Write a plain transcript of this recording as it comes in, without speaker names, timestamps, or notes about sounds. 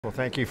Well,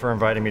 thank you for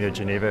inviting me to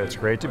Geneva. It's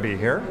great to be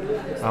here.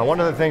 One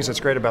of the things that's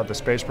great about the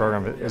space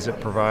program is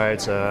it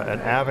provides an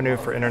avenue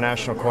for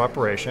international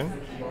cooperation.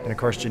 And of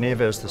course,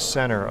 Geneva is the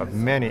center of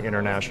many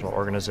international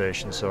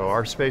organizations. So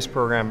our space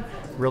program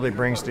really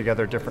brings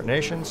together different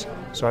nations.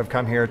 So I've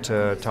come here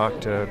to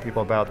talk to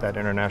people about that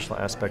international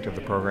aspect of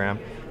the program.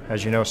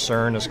 As you know,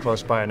 CERN is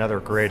close by, another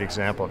great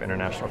example of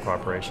international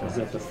cooperation.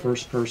 That the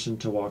first person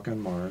to walk on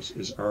Mars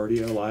is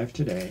already alive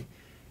today.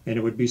 And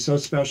it would be so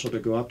special to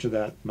go up to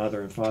that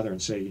mother and father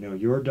and say, you know,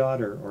 your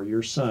daughter or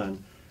your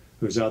son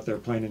who's out there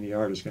playing in the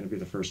yard is going to be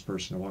the first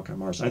person to walk on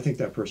Mars. I think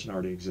that person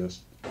already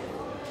exists.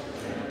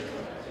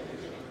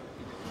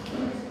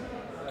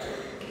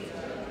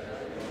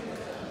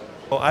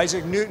 Well,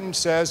 Isaac Newton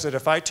says that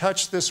if I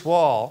touch this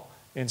wall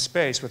in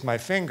space with my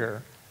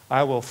finger,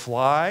 I will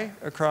fly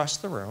across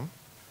the room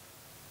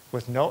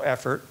with no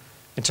effort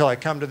until I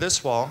come to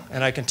this wall,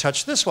 and I can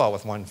touch this wall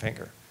with one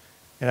finger.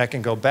 And I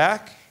can go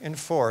back and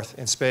forth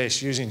in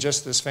space using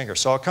just this finger.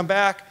 So I'll come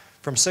back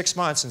from 6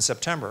 months in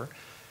September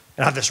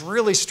and have this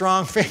really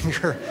strong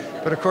finger,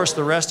 but of course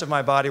the rest of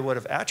my body would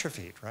have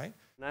atrophied, right?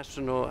 An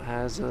astronaut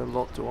has a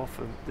lot to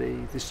offer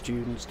the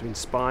students, to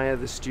inspire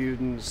the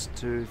students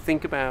to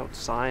think about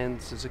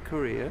science as a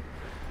career,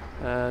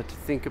 to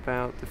think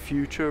about the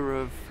future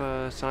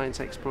of science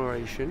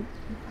exploration.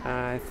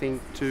 I think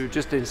to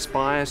just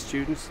inspire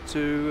students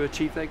to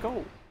achieve their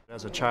goal.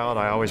 As a child,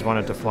 I always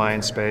wanted to fly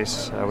in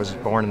space. I was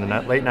born in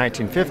the late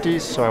 1950s,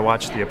 so I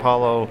watched the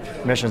Apollo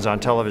missions on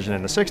television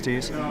in the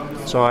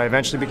 60s. So I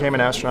eventually became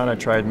an astronaut. I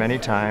tried many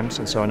times,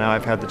 and so now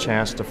I've had the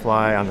chance to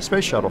fly on the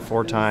space shuttle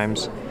 4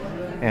 times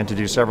and to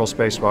do several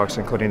spacewalks,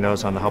 including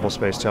those on the Hubble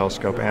Space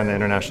Telescope and the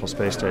International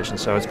Space Station.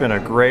 So it's been a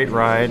great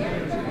ride.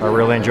 I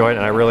really enjoyed it,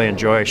 and I really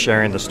enjoy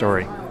sharing the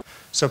story.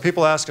 So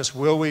people ask us,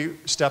 will we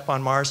step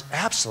on Mars?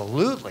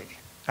 Absolutely.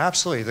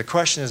 Absolutely. The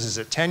question is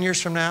it 10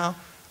 years from now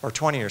or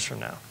 20 years from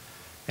now?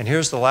 And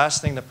here's the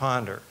last thing to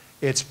ponder.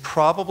 It's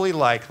probably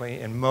likely,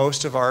 in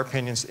most of our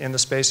opinions in the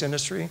space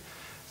industry,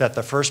 that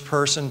the first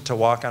person to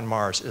walk on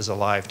Mars is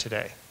alive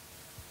today.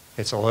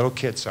 It's a little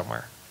kid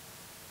somewhere.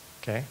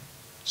 Okay?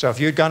 So if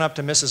you'd gone up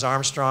to Mrs.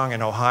 Armstrong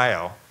in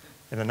Ohio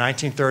in the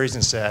 1930s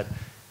and said,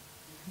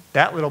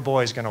 that little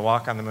boy is going to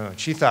walk on the moon,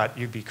 she thought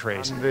you'd be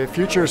crazy. The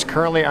future is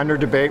currently under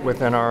debate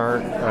within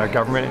our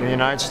government in the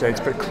United States,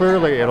 but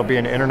clearly it'll be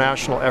an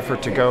international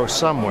effort to go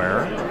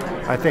somewhere.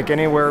 I think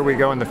anywhere we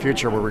go in the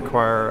future will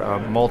require a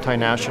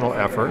multinational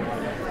effort.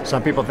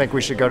 Some people think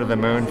we should go to the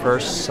moon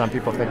first, some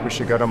people think we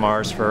should go to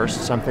Mars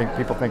first,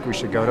 people think we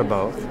should go to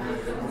both.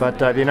 But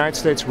the United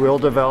States will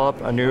develop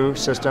a new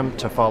system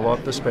to follow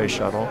up the space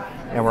shuttle,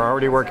 and we're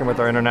already working with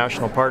our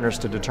international partners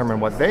to determine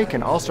what they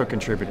can also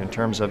contribute in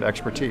terms of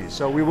expertise.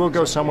 So we will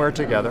go somewhere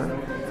together,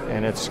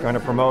 and it's going to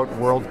promote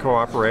world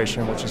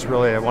cooperation, which is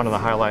really one of the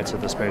highlights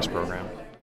of the space program.